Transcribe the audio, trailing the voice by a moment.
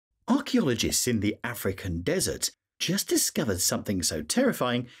Archaeologists in the African desert just discovered something so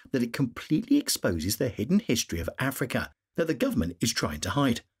terrifying that it completely exposes the hidden history of Africa that the government is trying to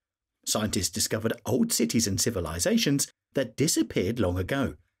hide. Scientists discovered old cities and civilizations that disappeared long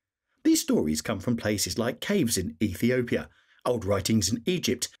ago. These stories come from places like caves in Ethiopia, old writings in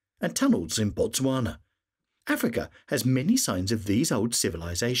Egypt, and tunnels in Botswana. Africa has many signs of these old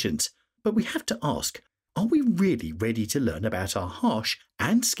civilizations, but we have to ask, are we really ready to learn about our harsh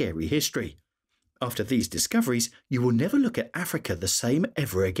and scary history? After these discoveries, you will never look at Africa the same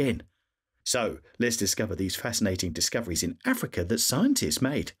ever again. So, let's discover these fascinating discoveries in Africa that scientists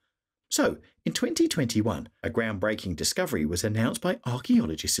made. So, in 2021, a groundbreaking discovery was announced by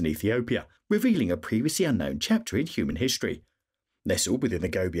archaeologists in Ethiopia, revealing a previously unknown chapter in human history. Nestled within the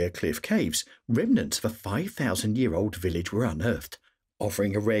Gobia Cliff Caves, remnants of a 5,000-year-old village were unearthed,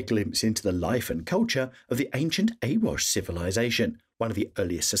 offering a rare glimpse into the life and culture of the ancient Awash civilization, one of the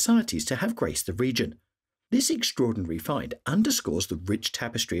earliest societies to have graced the region. This extraordinary find underscores the rich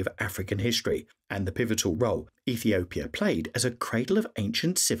tapestry of African history and the pivotal role Ethiopia played as a cradle of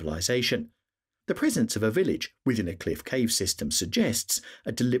ancient civilization. The presence of a village within a cliff cave system suggests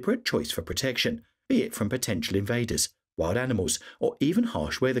a deliberate choice for protection, be it from potential invaders, wild animals, or even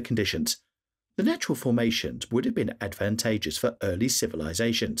harsh weather conditions. The natural formations would have been advantageous for early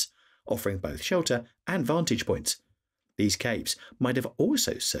civilizations, offering both shelter and vantage points. These caves might have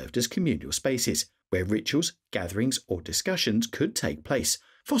also served as communal spaces, where rituals, gatherings, or discussions could take place,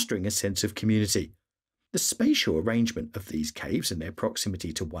 fostering a sense of community. The spatial arrangement of these caves and their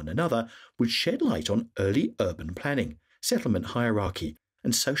proximity to one another would shed light on early urban planning, settlement hierarchy,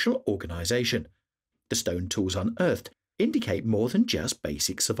 and social organization. The stone tools unearthed indicate more than just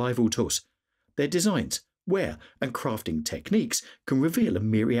basic survival tools. Their designs, wear, and crafting techniques can reveal a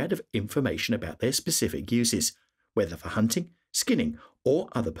myriad of information about their specific uses, whether for hunting, skinning, or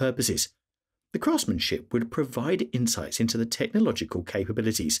other purposes. The craftsmanship would provide insights into the technological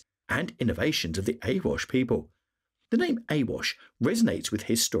capabilities and innovations of the Awash people. The name Awash resonates with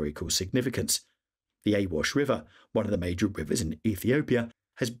historical significance. The Awash River, one of the major rivers in Ethiopia,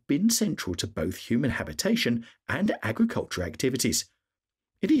 has been central to both human habitation and agriculture activities.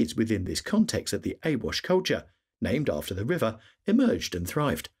 It is within this context that the Awash culture, named after the river, emerged and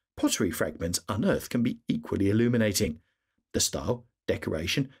thrived. Pottery fragments unearthed can be equally illuminating. The style,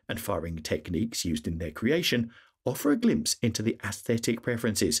 decoration, and firing techniques used in their creation offer a glimpse into the aesthetic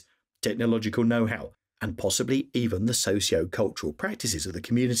preferences, technological know-how, and possibly even the socio-cultural practices of the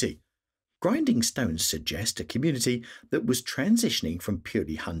community. Grinding stones suggest a community that was transitioning from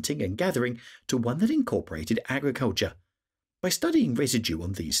purely hunting and gathering to one that incorporated agriculture. By studying residue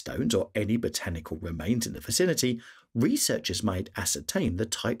on these stones or any botanical remains in the vicinity, researchers might ascertain the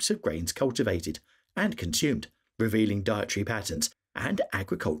types of grains cultivated and consumed, revealing dietary patterns and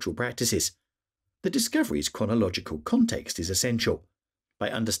agricultural practices. The discovery's chronological context is essential. By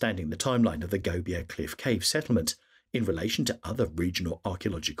understanding the timeline of the Gobia Cliff Cave settlement in relation to other regional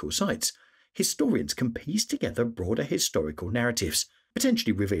archaeological sites, historians can piece together broader historical narratives,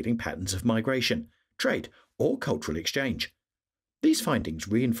 potentially revealing patterns of migration, trade, or cultural exchange. These findings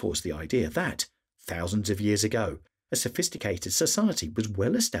reinforce the idea that, thousands of years ago, a sophisticated society was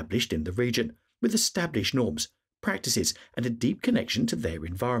well established in the region, with established norms, practices, and a deep connection to their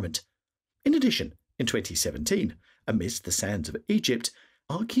environment. In addition, in 2017, amidst the sands of Egypt,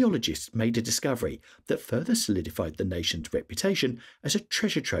 archaeologists made a discovery that further solidified the nation's reputation as a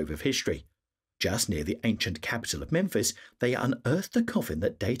treasure trove of history. Just near the ancient capital of Memphis, they unearthed a coffin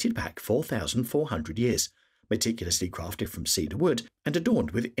that dated back 4,400 years, meticulously crafted from cedar wood and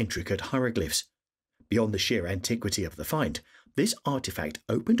adorned with intricate hieroglyphs. Beyond the sheer antiquity of the find, this artifact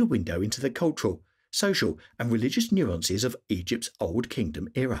opened a window into the cultural, social, and religious nuances of Egypt's Old Kingdom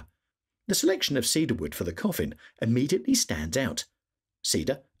era. The selection of cedar wood for the coffin immediately stands out.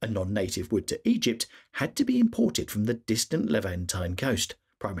 Cedar, a non-native wood to Egypt, had to be imported from the distant Levantine coast,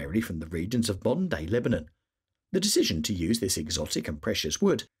 primarily from the regions of modern-day Lebanon. The decision to use this exotic and precious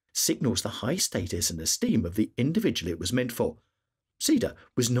wood signals the high status and esteem of the individual it was meant for. Cedar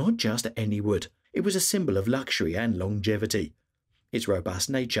was not just any wood, it was a symbol of luxury and longevity. Its robust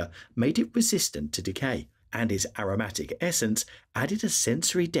nature made it resistant to decay, and its aromatic essence added a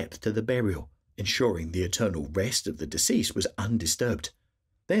sensory depth to the burial, ensuring the eternal rest of the deceased was undisturbed.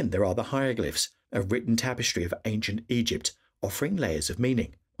 Then there are the hieroglyphs, a written tapestry of ancient Egypt, offering layers of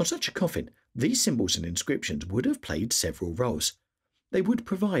meaning. On such a coffin, these symbols and inscriptions would have played several roles. They would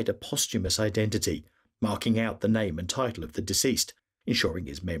provide a posthumous identity, marking out the name and title of the deceased, ensuring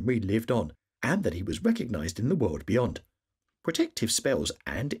his memory lived on and that he was recognized in the world beyond. Protective spells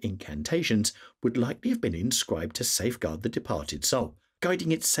and incantations would likely have been inscribed to safeguard the departed soul,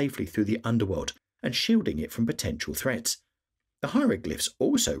 guiding it safely through the underworld and shielding it from potential threats. The hieroglyphs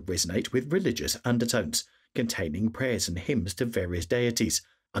also resonate with religious undertones, containing prayers and hymns to various deities,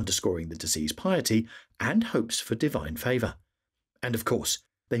 underscoring the deceased's piety and hopes for divine favour. And of course,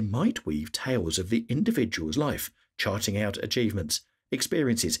 they might weave tales of the individual's life, charting out achievements,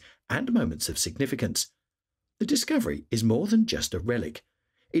 experiences, and moments of significance. The discovery is more than just a relic.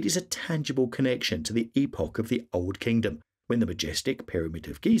 It is a tangible connection to the epoch of the Old Kingdom, when the majestic Pyramid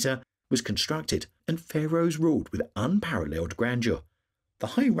of Giza was constructed and pharaohs ruled with unparalleled grandeur. The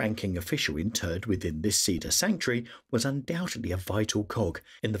high-ranking official interred within this cedar sanctuary was undoubtedly a vital cog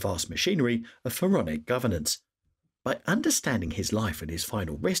in the vast machinery of pharaonic governance. By understanding his life and his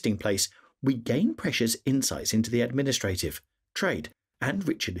final resting place, we gain precious insights into the administrative, trade, and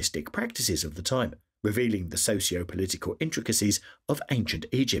ritualistic practices of the time, revealing the socio-political intricacies of ancient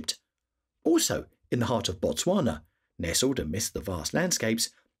Egypt. Also, in the heart of Botswana, nestled amidst the vast landscapes,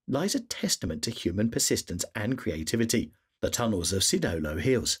 lies a testament to human persistence and creativity, the tunnels of Sidolo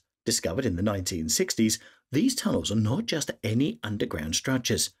Hills. Discovered in the 1960s, these tunnels are not just any underground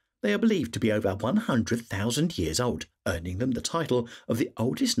structures. They are believed to be over 100,000 years old, earning them the title of the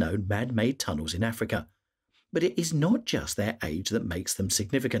oldest known man-made tunnels in Africa. But it is not just their age that makes them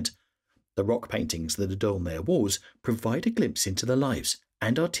significant. The rock paintings that adorn their walls provide a glimpse into the lives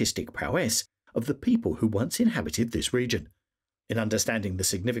and artistic prowess of the people who once inhabited this region. In understanding the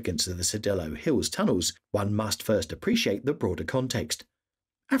significance of the Sidolo Hills tunnels, one must first appreciate the broader context.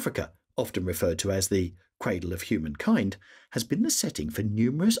 Africa, often referred to as the cradle of humankind, has been the setting for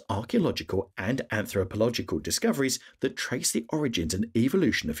numerous archaeological and anthropological discoveries that trace the origins and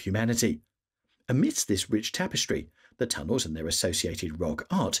evolution of humanity. Amidst this rich tapestry, the tunnels and their associated rock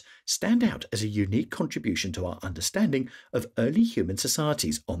art stand out as a unique contribution to our understanding of early human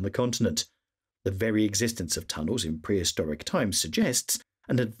societies on the continent. The very existence of tunnels in prehistoric times suggests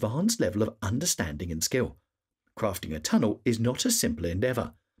an advanced level of understanding and skill. Crafting a tunnel is not a simple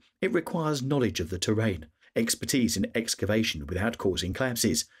endeavour. It requires knowledge of the terrain, expertise in excavation without causing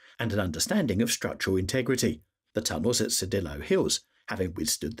collapses, and an understanding of structural integrity. The tunnels at Sidolo Hills, having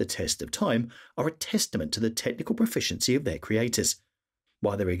withstood the test of time, are a testament to the technical proficiency of their creators.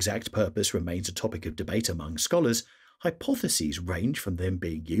 While their exact purpose remains a topic of debate among scholars, hypotheses range from them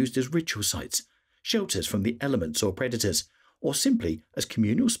being used as ritual sites, shelters from the elements or predators, or simply as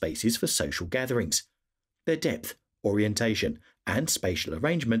communal spaces for social gatherings. Their depth, orientation, and spatial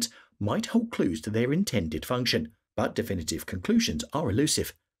arrangement might hold clues to their intended function, but definitive conclusions are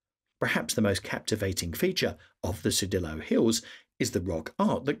elusive. Perhaps the most captivating feature of the Sidolo Hills is the rock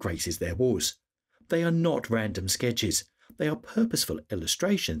art that graces their walls. They are not random sketches. They are purposeful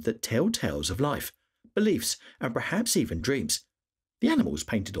illustrations that tell tales of life, beliefs, and perhaps even dreams. The animals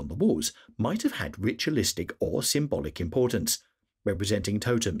painted on the walls might have had ritualistic or symbolic importance, representing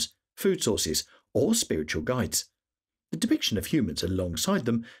totems, food sources, or spiritual guides. The depiction of humans alongside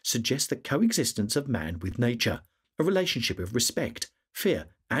them suggests the coexistence of man with nature, a relationship of respect, fear,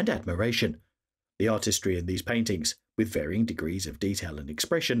 and admiration. The artistry in these paintings, with varying degrees of detail and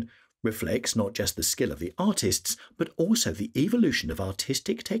expression, reflects not just the skill of the artists, but also the evolution of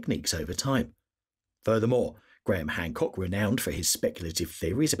artistic techniques over time. Furthermore, Graham Hancock, renowned for his speculative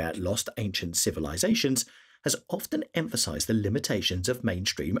theories about lost ancient civilizations, has often emphasized the limitations of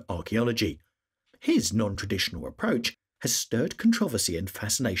mainstream archaeology. His non-traditional approach has stirred controversy and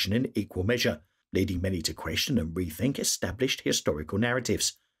fascination in equal measure, leading many to question and rethink established historical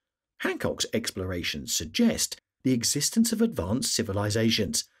narratives. Hancock's explorations suggest the existence of advanced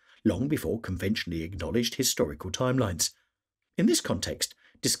civilizations, long before conventionally acknowledged historical timelines. In this context,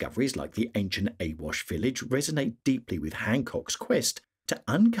 discoveries like the ancient Awash village resonate deeply with Hancock's quest to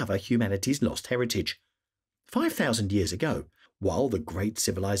uncover humanity's lost heritage. 5,000 years ago, while the great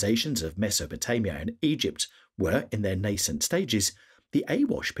civilizations of Mesopotamia and Egypt were in their nascent stages, the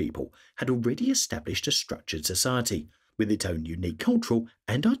Awash people had already established a structured society with its own unique cultural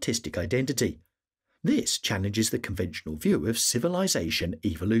and artistic identity. This challenges the conventional view of civilization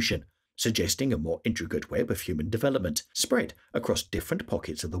evolution, suggesting a more intricate web of human development spread across different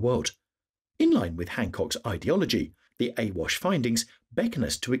pockets of the world. In line with Hancock's ideology, the Awash findings beckon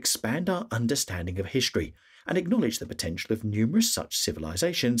us to expand our understanding of history and acknowledge the potential of numerous such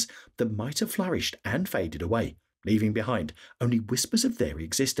civilizations that might have flourished and faded away, leaving behind only whispers of their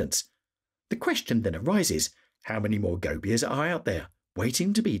existence. The question then arises, how many more Gobias are out there,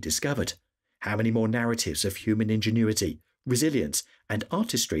 waiting to be discovered? How many more narratives of human ingenuity, resilience, and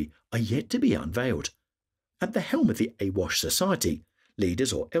artistry are yet to be unveiled? At the helm of the Awash society,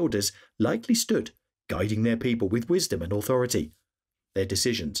 leaders or elders likely stood, guiding their people with wisdom and authority. Their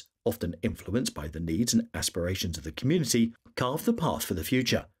decisions, often influenced by the needs and aspirations of the community, carved the path for the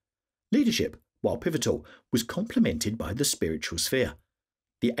future. Leadership, while pivotal, was complemented by the spiritual sphere.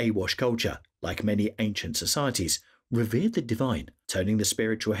 The Awash culture, like many ancient societies, revered the divine, turning the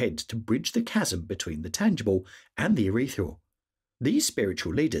spiritual head to bridge the chasm between the tangible and the ethereal. These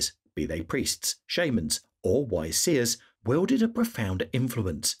spiritual leaders, be they priests, shamans, or wise seers, wielded a profound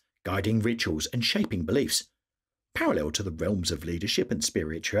influence, guiding rituals and shaping beliefs. Parallel to the realms of leadership and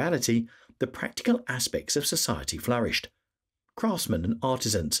spirituality, the practical aspects of society flourished. Craftsmen and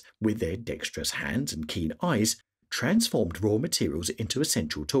artisans, with their dexterous hands and keen eyes, transformed raw materials into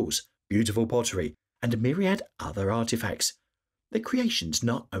essential tools, beautiful pottery, and a myriad other artifacts. Their creations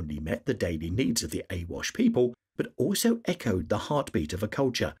not only met the daily needs of the Awash people, but also echoed the heartbeat of a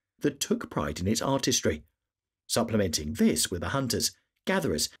culture that took pride in its artistry. Supplementing this were the hunters,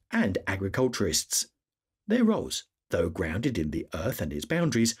 gatherers, and agriculturists. Their roles, though grounded in the earth and its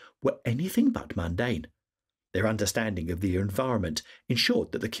boundaries, were anything but mundane. Their understanding of the environment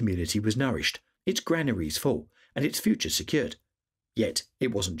ensured that the community was nourished, its granaries full, and its future secured. Yet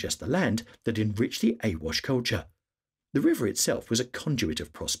it wasn't just the land that enriched the Awash culture. The river itself was a conduit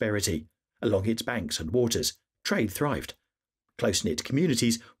of prosperity. Along its banks and waters, trade thrived. Close-knit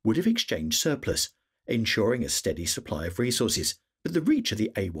communities would have exchanged surplus, ensuring a steady supply of resources, but the reach of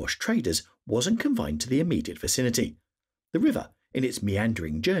the Awash traders wasn't confined to the immediate vicinity. The river, in its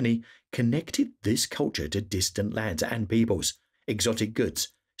meandering journey, connected this culture to distant lands and peoples. Exotic goods,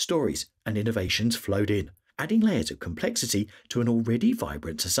 stories, and innovations flowed in, adding layers of complexity to an already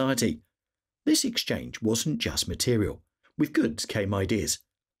vibrant society. This exchange wasn't just material. With goods came ideas.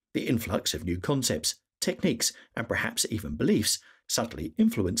 The influx of new concepts, techniques, and perhaps even beliefs subtly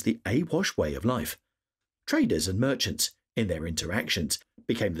influenced the Awash way of life. Traders and merchants, in their interactions,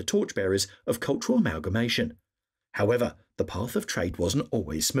 became the torchbearers of cultural amalgamation. However, the path of trade wasn't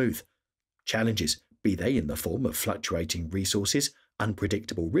always smooth. Challenges, be they in the form of fluctuating resources,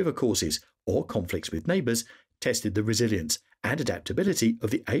 unpredictable river courses, or conflicts with neighbours, tested the resilience and adaptability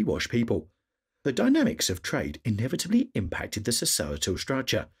of the Awash people. The dynamics of trade inevitably impacted the societal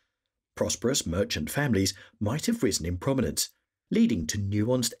structure. Prosperous merchant families might have risen in prominence, leading to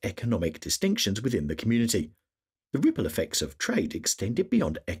nuanced economic distinctions within the community. The ripple effects of trade extended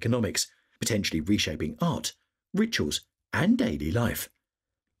beyond economics, potentially reshaping art, rituals, and daily life.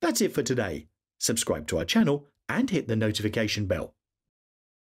 That's it for today. Subscribe to our channel and hit the notification bell